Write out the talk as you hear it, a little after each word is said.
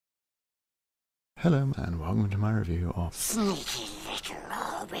Hello and welcome to my review of Sneaky little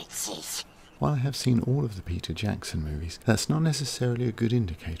hobbitses. While I have seen all of the Peter Jackson movies, that's not necessarily a good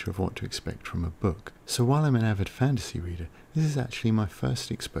indicator of what to expect from a book. So while I'm an avid fantasy reader, this is actually my first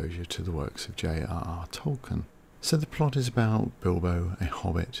exposure to the works of J R R Tolkien. So the plot is about Bilbo, a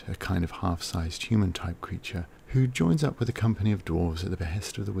hobbit, a kind of half-sized human-type creature, who joins up with a company of dwarves at the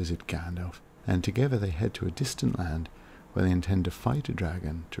behest of the wizard Gandalf, and together they head to a distant land where they intend to fight a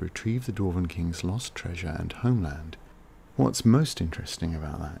dragon to retrieve the Dwarven King's lost treasure and homeland. What's most interesting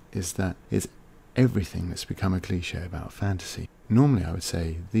about that is that it's everything that's become a cliché about fantasy. Normally I would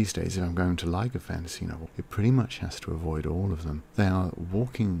say, these days, if I'm going to like a fantasy novel, it pretty much has to avoid all of them. They are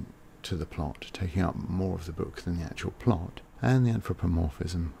walking to the plot, taking up more of the book than the actual plot, and the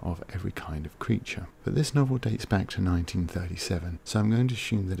anthropomorphism of every kind of creature. But this novel dates back to 1937, so I'm going to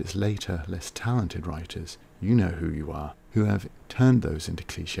assume that it's later, less talented writers, you know who you are, who have turned those into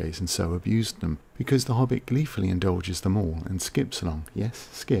cliches and so abused them, because The Hobbit gleefully indulges them all and skips along, yes,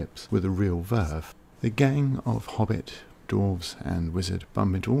 skips, with a real verve. The gang of hobbit, dwarves and wizard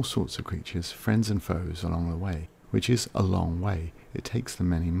bump into all sorts of creatures, friends and foes along the way, which is a long way. It takes them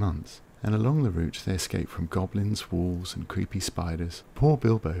many months. And along the route they escape from goblins, wolves and creepy spiders. Poor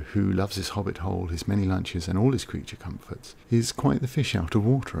Bilbo, who loves his hobbit hole, his many lunches and all his creature comforts, is quite the fish out of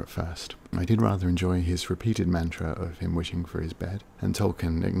water at first. I did rather enjoy his repeated mantra of him wishing for his bed, and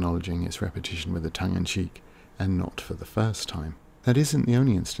Tolkien acknowledging its repetition with a tongue-in-cheek, and not for the first time. That isn't the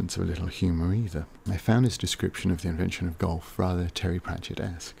only instance of a little humour either. I found his description of the invention of golf rather Terry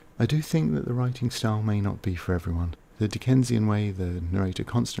Pratchett-esque. I do think that the writing style may not be for everyone. The Dickensian way the narrator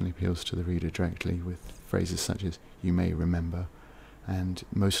constantly appeals to the reader directly with phrases such as, "you may remember," and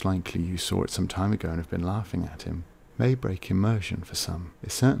 "most likely you saw it some time ago and have been laughing at him," may break immersion for some.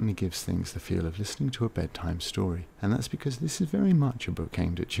 It certainly gives things the feel of listening to a bedtime story, and that's because this is very much a book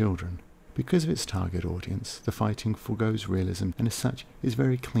aimed at children. Because of its target audience, the fighting forgoes realism and as such is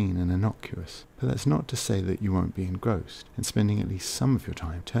very clean and innocuous. But that's not to say that you won't be engrossed, and spending at least some of your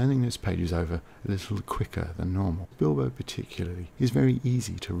time turning those pages over a little quicker than normal. Bilbo particularly is very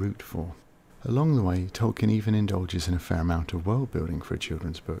easy to root for. Along the way, Tolkien even indulges in a fair amount of world building for a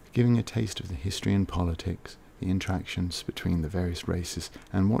children's book, giving a taste of the history and politics, the interactions between the various races,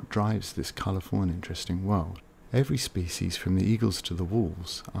 and what drives this colourful and interesting world. Every species, from the eagles to the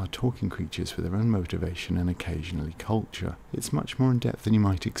wolves, are talking creatures with their own motivation and occasionally culture. It's much more in depth than you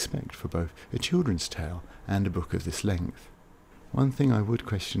might expect for both a children's tale and a book of this length. One thing I would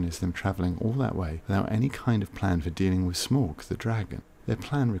question is them travelling all that way without any kind of plan for dealing with Smaug the dragon. Their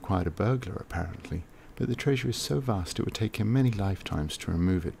plan required a burglar apparently, but the treasure is so vast it would take him many lifetimes to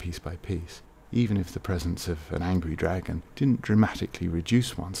remove it piece by piece, even if the presence of an angry dragon didn't dramatically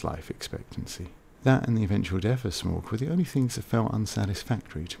reduce one's life expectancy. That and the eventual death of Smaug were the only things that felt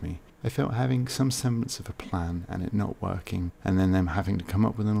unsatisfactory to me. I felt having some semblance of a plan and it not working, and then them having to come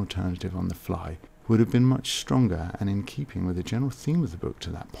up with an alternative on the fly, would have been much stronger and in keeping with the general theme of the book to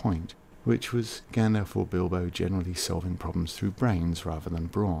that point, which was Gandalf or Bilbo generally solving problems through brains rather than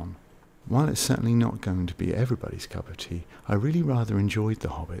brawn. While it's certainly not going to be everybody's cup of tea, I really rather enjoyed The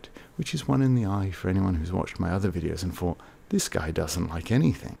Hobbit, which is one in the eye for anyone who's watched my other videos and thought, this guy doesn't like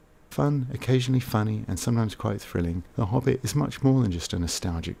anything. Fun, occasionally funny, and sometimes quite thrilling, The Hobbit is much more than just a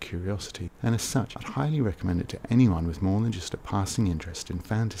nostalgic curiosity, and as such, I'd highly recommend it to anyone with more than just a passing interest in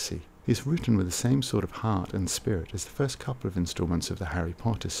fantasy. It's written with the same sort of heart and spirit as the first couple of installments of the Harry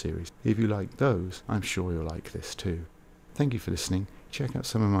Potter series. If you like those, I'm sure you'll like this too. Thank you for listening. Check out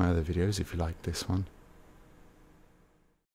some of my other videos if you like this one.